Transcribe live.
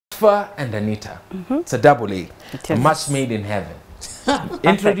Ashfa and Anita. It's a double A. A match made in heaven.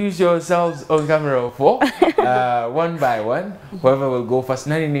 Introduce yourselves on camera for one by one. Whoever will go first.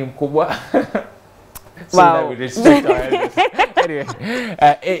 Nani ni mkubwa? So that we restrict our elders. Anyway,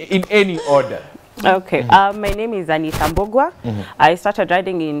 in any order. Okay. My name is Anita Mbogwa. I started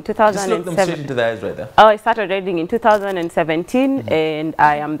riding in 2007. Just look them straight into the eyes right there. Oh, I started riding in 2017, and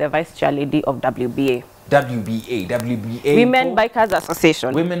I am the vice chair lady of WBA. WBA. Women Bikers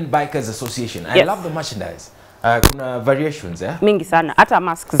Association. Women Bikers Association. I love the merchandise. Kuna variations, eh? Mingi sana. Ata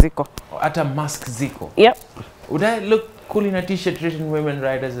mask ziko. Ata mask ziko. Yep. Would I look cool in a t-shirt written Women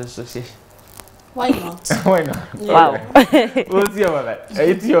Riders Association? Why not? Why not? Yeah. Wow. We'll see about that.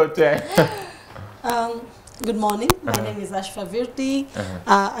 It's your turn. Good morning. My name is Ashfa Virti.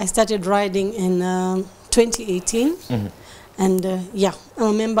 I started riding in 2018. And yeah, I'm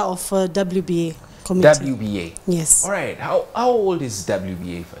a member of WBA committee. WBA? Yes. All right. How old is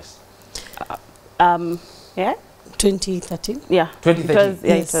WBA first? Yeah. 2013. Yeah.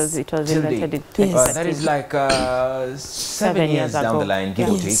 2013. It was invented in 2013. That is like 7 years down the line, give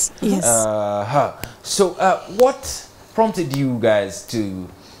or take. Yes. So what prompted you guys to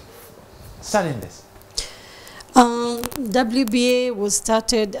start in this? WBA was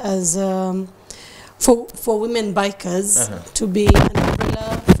started as for women bikers to be an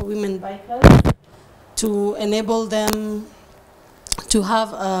umbrella for women bikers, to enable them to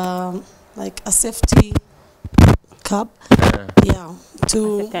have like a safety cup,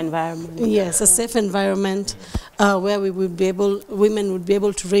 to a safe environment. Yes, a safe environment where women would be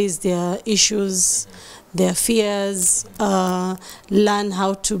able to raise their issues, their fears, learn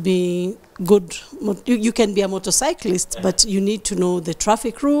how to be good. You can be a motorcyclist, but you need to know the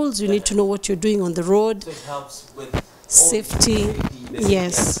traffic rules. You need to know what you're doing on the road. So it helps with safety.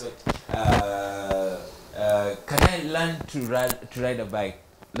 Yes. Can I learn to ride a bike?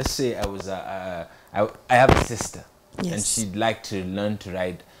 Let's say I have a sister, and she'd like to learn to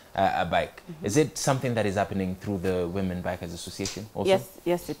ride a bike. Is it something that is happening through the Women Bikers Association also?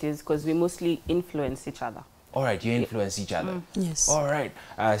 Yes, it is, because we mostly influence each other. All right, you influence each other. Yes. All right.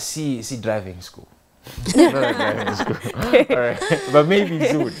 See driving school. Driving school. All right, but maybe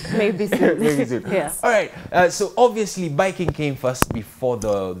soon. Maybe soon. Maybe soon. Yeah. All right. So obviously, biking came first before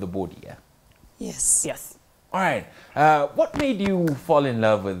the body. Yeah. Yes. Yes. All right. What made you fall in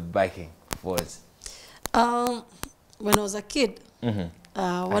love with biking first? When I was a kid.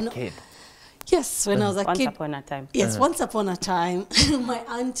 Yes, when I was a kid. Once upon a time. Yes, once upon a time, my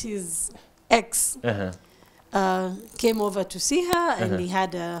auntie's ex came over to see her, and he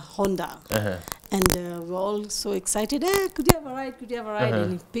had a Honda. And we were all so excited. Hey, could you have a ride? Could you have a ride?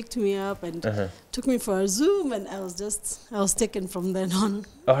 And he picked me up and took me for a zoom, and I was taken from then on.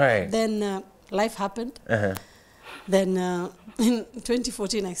 All right. Then life happened. Then in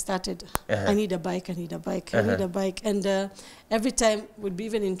 2014, I started. I need a bike, I need a bike, I need a bike. And every time we'd be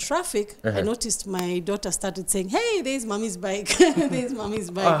even in traffic, I noticed my daughter started saying, hey, there's mommy's bike, there's mommy's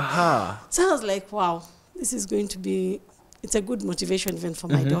bike. So I was like, wow, this is going to be, it's a good motivation even for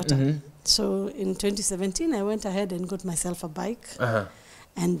my daughter. So in 2017, I went ahead and got myself a bike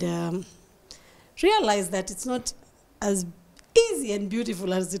and realized that it's not as easy and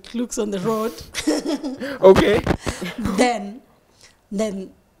beautiful as it looks on the road. Okay.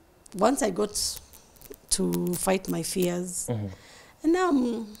 Then once I got to fight my fears, and now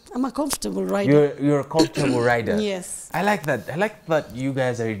I'm a comfortable rider. You're a comfortable rider. Yes. I like that. I like that you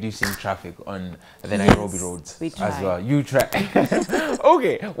guys are reducing traffic on the Nairobi roads as well. You try.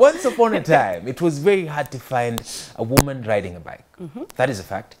 Okay. Once upon a time, it was very hard to find a woman riding a bike. That is a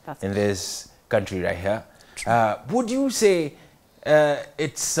fact in this country right here. Would you say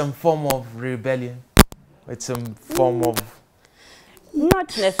it's some form of rebellion? It's some form of...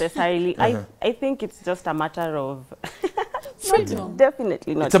 Not necessarily. I think it's just a matter of... Freedom.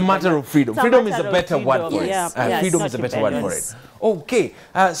 Definitely not. It's a matter of freedom. Freedom is a better word for it. Freedom is a better word for it. Okay.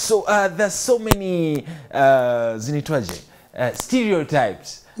 So there's so many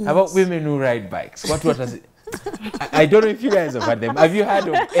stereotypes about women who ride bikes. What does it... I don't know if you guys have heard them. Have you heard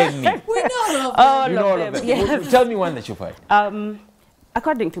of any? We know all you know all of them. Yes. Tell me one that you've heard.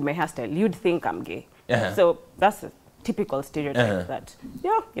 According to my hairstyle, you'd think I'm gay. So that's a typical stereotype that,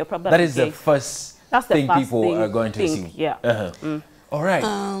 you're probably That is gay. the first thing people are going to assume. Yeah. All right.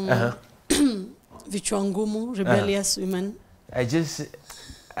 Vichwa ngumu, rebellious women.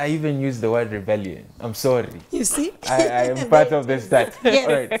 I even use the word rebellion. I'm sorry. You see? I am part of this stat. Yes.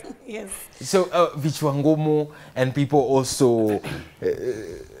 All right. Yes. So vichwa ngumu, and people also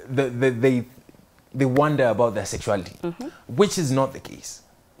they wonder about their sexuality, which is not the case.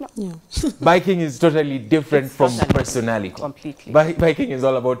 No. Yeah. Biking is totally different from personality. Completely. Biking is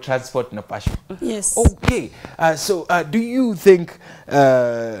all about transport and passion. Yes. Okay. So do you think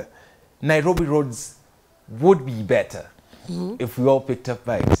Nairobi roads would be better if we all picked up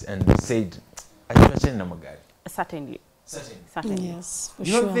bikes and said, Certainly. Certainly. Yes, for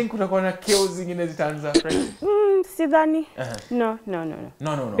You sure. don't think kuna na chaos zingine zitaanza friend? Sidhani. No.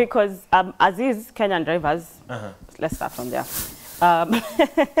 No. Because as is Kenyan drivers, let's start from there.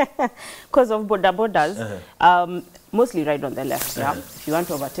 Because of border borders, mostly ride on the left. Yeah, if you want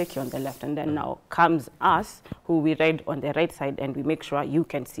to overtake, you on the left, and then now comes us, who we ride on the right side, and we make sure you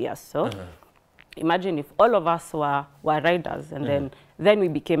can see us. So imagine if all of us were riders, and then we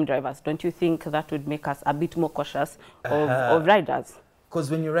became drivers. Don't you think that would make us a bit more cautious of riders?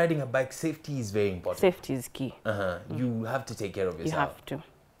 Because when you're riding a bike, safety is very important. Safety is key. You have to take care of yourself. You have to.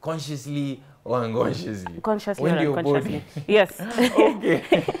 Consciously or unconsciously? Consciously when or unconsciously. Yes. Okay.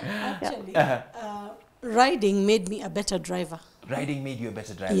 Actually, riding made me a better driver. Riding made you a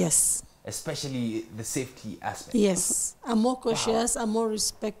better driver? Yes. Especially the safety aspect. Yes. I'm more cautious. I'm more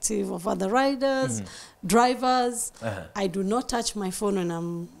respectful of other riders, drivers. I do not touch my phone when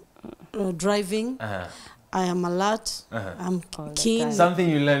I'm driving. I am alert. I'm keen. Something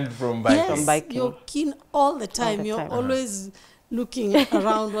you learned from biking. Yes, from biking. You're keen all the time. You're always looking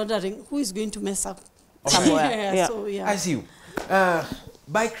around, wondering who is going to mess up somewhere. Yeah. So, yeah. I see you.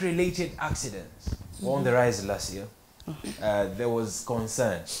 Bike-related accidents were on the rise last year. There was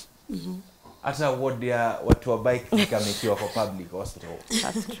concern. Hata ward ya watu wa bike ikamekiwa kwa public hospital.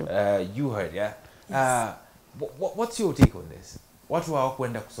 That's true. You heard, yeah? What's your take on this? Watu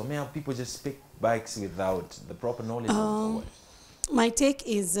hawakwenda kusomea, people just pick bikes without the proper knowledge of what? My take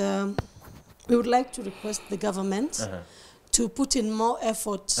is we would like to request the government to put in more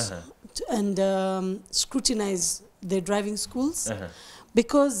effort and scrutinize the driving schools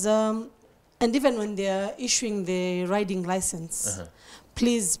because and even when they are issuing the riding license,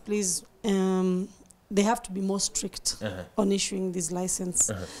 please they have to be more strict on issuing this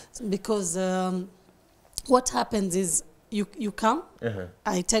license because what happens is you come,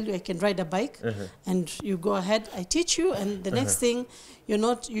 I tell you I can ride a bike, and you go ahead, I teach you, and the next thing you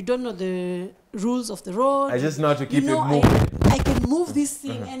don't know the rules of the road. I just know how to keep it moving. I can move this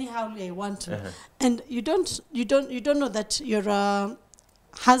thing anyhow I want to, and you don't know that you're a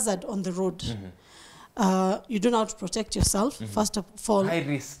hazard on the road. You don't know how to protect yourself. First of all, high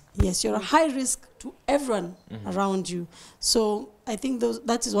risk. Yes, you're a high risk to everyone around you. So I think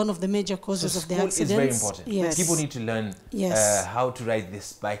that is one of the major causes of the accidents. School is very important. Yes. People need to learn Yes. how to ride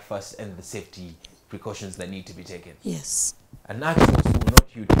this bike first and the safety precautions that need to be taken. Yes. An actual school,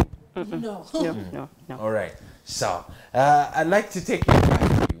 not you two. No. No. All right. So I'd like to take you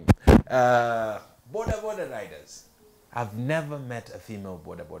back to you. Border riders. I've never met a female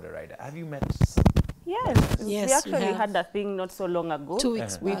border rider. Have you met some? Yes. Yes, we actually have. had a thing not so long ago. 2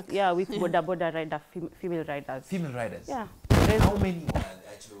 weeks back. With border rider, female riders. Female riders? Yeah. How many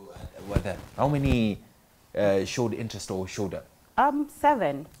were there? How many showed interest or showed up?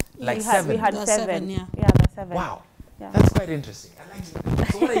 7. Like we seven? Had There are 7. seven, yeah. Yeah, there are 7. Wow. Yeah. That's quite interesting. I like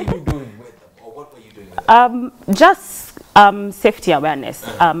it. So what are you doing with them? Or what were you doing with them? Just safety awareness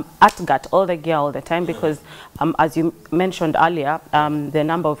at GAT, all the gear all the time, because as you mentioned earlier, the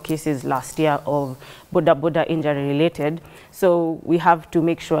number of cases last year of border injury related, so we have to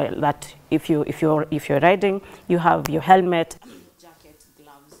make sure that if you're riding, you have your helmet, jacket,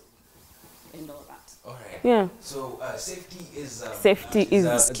 gloves, and all that. All right. Yeah. So safety is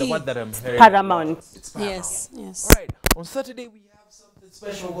the one that I'm hearing paramount. It's paramount. Yes. All right. On Saturday we have something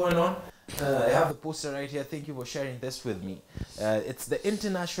special going on. I have the poster right here. Thank you for sharing this with me. It's the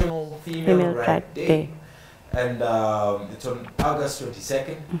International Female Ride Day. And it's on August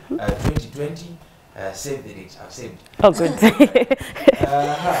 22nd, 2020. Save the date. I've saved it. Oh, good.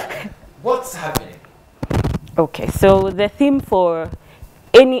 What's happening? Okay, so the theme for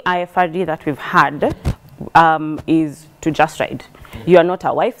any IFRD that we've had is to just ride. You are not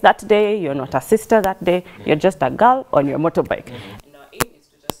a wife that day, you're not a sister that day, you're just a girl on your motorbike. And our aim is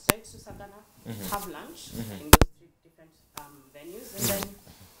to just ride to Sagana, have lunch in those 3 different venues, and then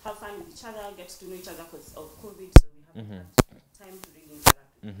have fun with each other, get to know each other because of COVID, so we have time to really interact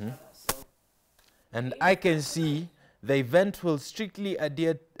with each other. So. And I can see the event will strictly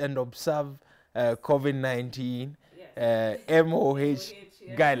adhere and observe COVID-19 MOH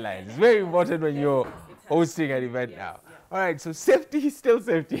guidelines. Very important when you're hosting an event now. All right, so safety is still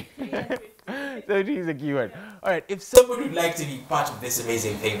safety. Safety is a key word. All right, if somebody would like to be part of this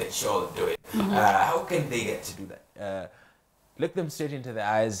amazing thing that you're all doing, how can they get to do that? Look them straight into the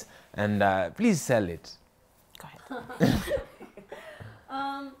eyes and please sell it. Go ahead.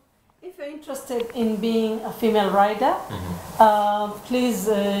 If you're interested in being a female rider, please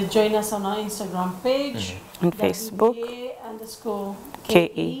join us on our Instagram page. On Facebook.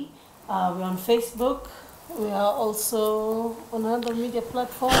 _KE. We're on Facebook. We are also on another media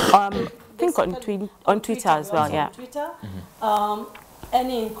platform. I think on Twitter as well, yeah. On Twitter.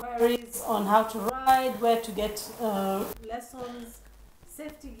 Any inquiries on how to ride, where to get lessons,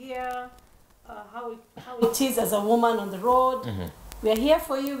 safety gear, how it is as a woman on the road. We are here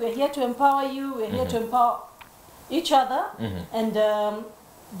for you. We are here to empower you. We are here to empower each other. And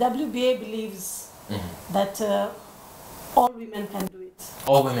WBA believes that all women can do it.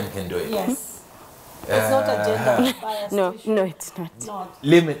 All women can do it. Yes. It's not a gender biased issue. No, it's not.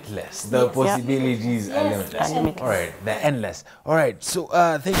 Limitless. The possibilities are limitless. Limitless. All right, they're endless. All right, so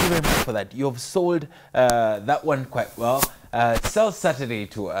thank you very much for that. You've sold that one quite well. Sell Saturday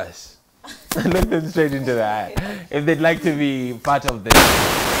to us. Look them straight into the eye. If they'd like to be part of this.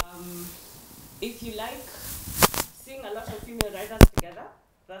 If you like seeing a lot of female riders together,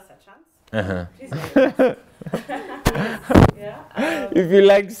 that's a chance. If you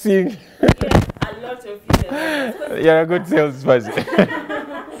like seeing a lot of female riders. you're a good salesperson.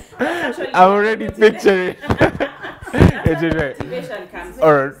 I'm already picturing. Motivation comes.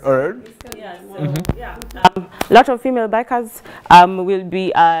 All right. A lot of female bikers will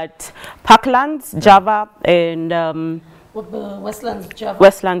be at Parklands, Java, and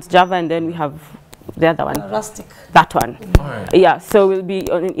Westlands, Java, and then we have the other one. Rustic. That one. All right. Yeah, so we'll be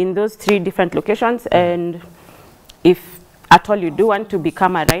in those 3 different locations, and if at all you do want to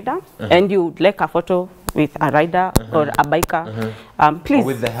become a rider and you would like a photo with a rider or a biker, please,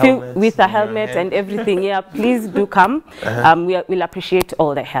 with the helmet and everything, please do come. We'll appreciate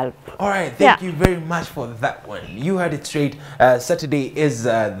all the help. All right, thank you very much for that one. You heard it straight. Saturday is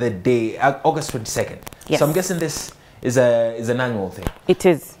the day, August 22nd. Yes. So I'm guessing this is an annual thing. It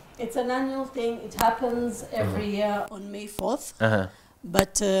is. It's an annual thing. It happens every year on May 4th.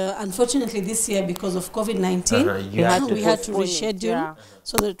 But unfortunately this year, because of COVID-19, we had to reschedule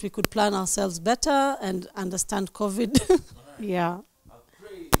so that we could plan ourselves better and understand COVID. I'm very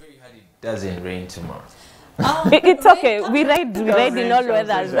happy it doesn't rain tomorrow. It's okay. We ride in all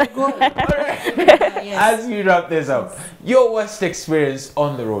weathers. As we wrap this up, your worst experience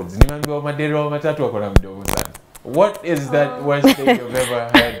on the roads. What is that worst thing you've ever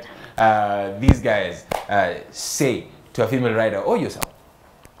heard these guys say to a female rider or yourself?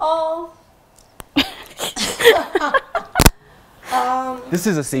 This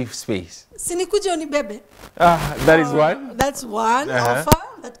is a safe space. Sinikuja unibebe. That is one? That's one offer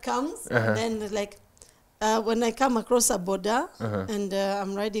that comes. And then like when I come across a border and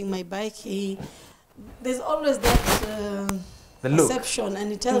I'm riding my bike, there's always that perception,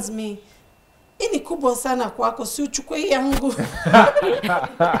 and he tells me, "Ini kubwa sana kwako, si uchukue hii yangu."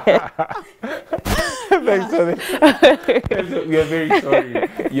 Thanks for that. We are very sorry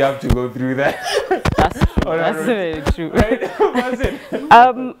you have to go through that. That's very true. Right?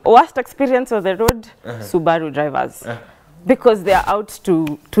 Worst experience on the road, Subaru drivers. Because they are out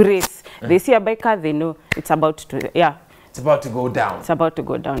to race. They see a biker, they know it's about to, It's about to go down. It's about to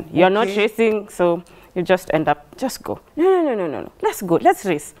go down. You're not racing, so you just end up, just go. No. Let's go, let's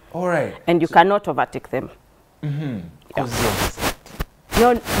race. All right. And you cannot overtake them. Yeah.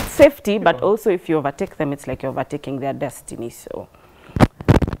 No, safety, but also if you overtake them, it's like you're overtaking their destiny, so.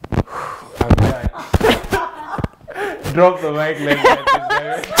 I'm done. Drop the mic like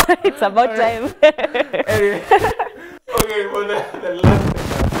that. It's about time. Anyway, okay, well,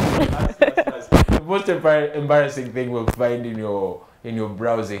 the most embarrassing thing we'll find in your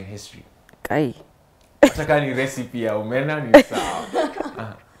browsing history. Kai. Recipe I'm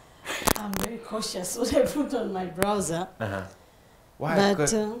very cautious what I put on my browser. Why?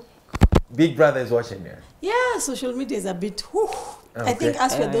 But Big Brother is watching there. Yeah, social media is a bit. I think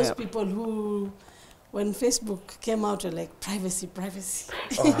as for those people who, when Facebook came out, were like privacy.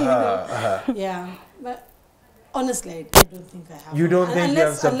 Yeah, but honestly, I don't think I have. You don't think you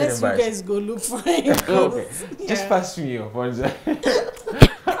have something unless you guys go look for it. Okay, just pass me your phone.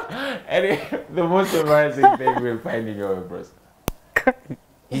 Anyway, the most embarrassing thing we'll find in your browser.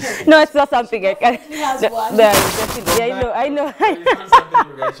 No, it's not something I can. He has one. I know. It's not something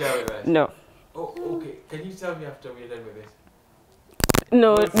you can share with us. No. Oh, okay. Can you tell me after we're done with this?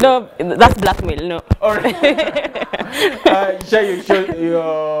 No, that's blackmail. No. All right. Share your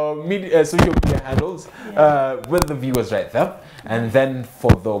social media handles with the viewers right there, and then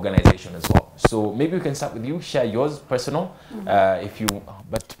for the organization as well. So maybe we can start with you. Share yours personal, if you,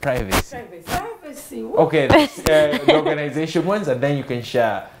 but privacy. Privacy. Okay, the organization ones, and then you can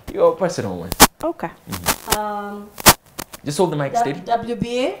share your personal ones. Okay. Just hold the mic steady.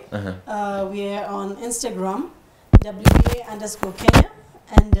 WBA. We are on Instagram, WBA_Kenya,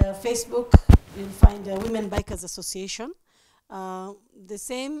 and Facebook. You'll find Women Bikers Association. The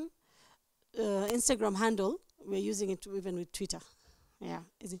same Instagram handle. We're using it even with Twitter. Yeah,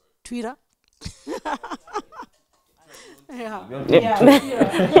 is it Twitter? Yeah.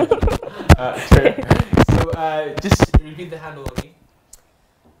 So just repeat the handle again.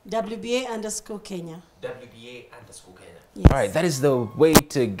 WBA_Kenya. WBA_Kenya. Yes. All right, that is the way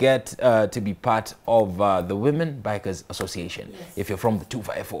to get to be part of the Women Bikers Association. Yes. If you're from the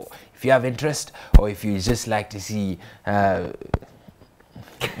 254, if you have interest, or if you just like to see.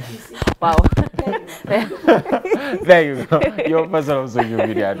 Wow. There you go. Your personal social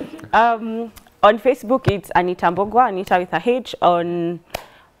media. On Facebook, it's Anita Mbogwa, Anita with a H. On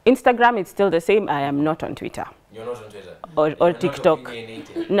Instagram, it's still the same. I am not on Twitter. You're not on Twitter? Or TikTok.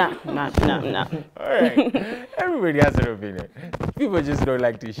 No. All right. Everybody has an opinion. People just don't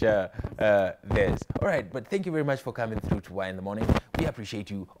like to share theirs. All right, but thank you very much for coming through to Y in the Morning. We appreciate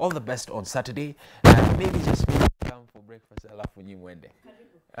you. All the best on Saturday. Maybe just come for breakfast.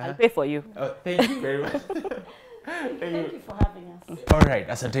 I'll pay for you. Oh, thank you very much. Thank you for having us. All right,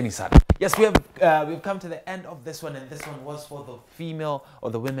 asanteni sana. Yes, we've come to the end of this one, and this one was for the female or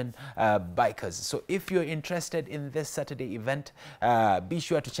the women bikers. So if you're interested in this Saturday event, be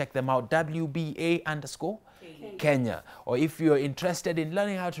sure to check them out, WBA_Kenya. Or if you're interested in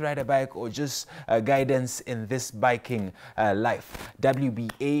learning how to ride a bike or just guidance in this biking life,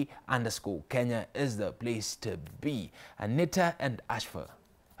 WBA_Kenya is the place to be. Anita and Ashfa.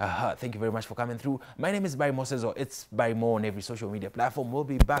 Thank you very much for coming through. My name is Barry Moses, or it's Barry Mo on every social media platform. We'll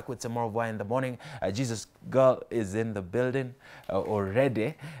be back with some more of Y in the Morning. Jesus Girl is in the building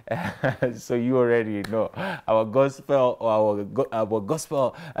already. So you already know our gospel or our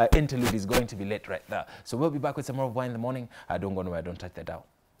gospel interlude is going to be lit right there. So we'll be back with some more of Y in the Morning. Don't go nowhere, don't touch that down.